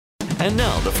And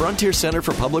now, the Frontier Center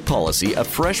for Public Policy, a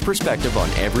fresh perspective on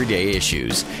everyday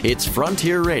issues. It's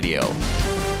Frontier Radio.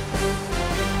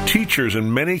 Teachers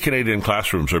in many Canadian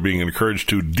classrooms are being encouraged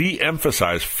to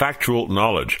de-emphasize factual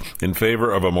knowledge in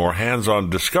favor of a more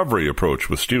hands-on discovery approach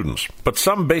with students. But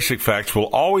some basic facts will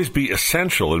always be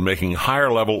essential in making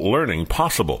higher-level learning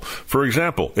possible. For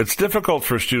example, it's difficult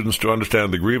for students to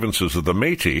understand the grievances of the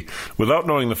Métis without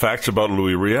knowing the facts about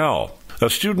Louis Riel. A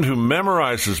student who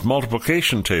memorizes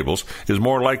multiplication tables is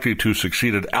more likely to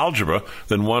succeed at algebra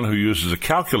than one who uses a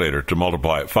calculator to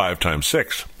multiply 5 times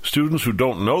 6. Students who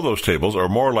don't know those tables are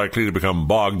more likely to become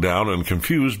bogged down and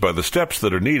confused by the steps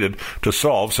that are needed to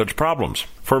solve such problems.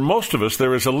 For most of us,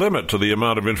 there is a limit to the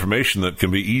amount of information that can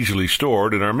be easily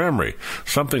stored in our memory.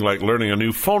 Something like learning a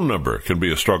new phone number can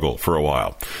be a struggle for a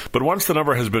while. But once the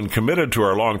number has been committed to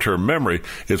our long-term memory,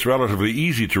 it's relatively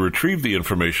easy to retrieve the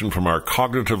information from our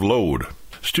cognitive load.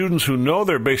 Students who know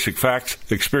their basic facts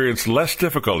experience less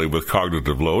difficulty with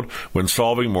cognitive load when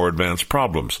solving more advanced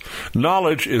problems.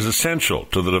 Knowledge is essential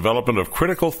to the development of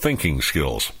critical thinking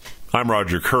skills. I'm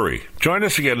Roger Curry. Join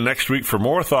us again next week for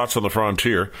more thoughts on the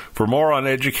frontier. For more on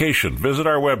education, visit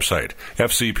our website,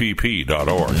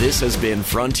 fcpp.org. This has been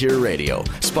Frontier Radio,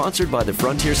 sponsored by the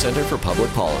Frontier Center for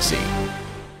Public Policy.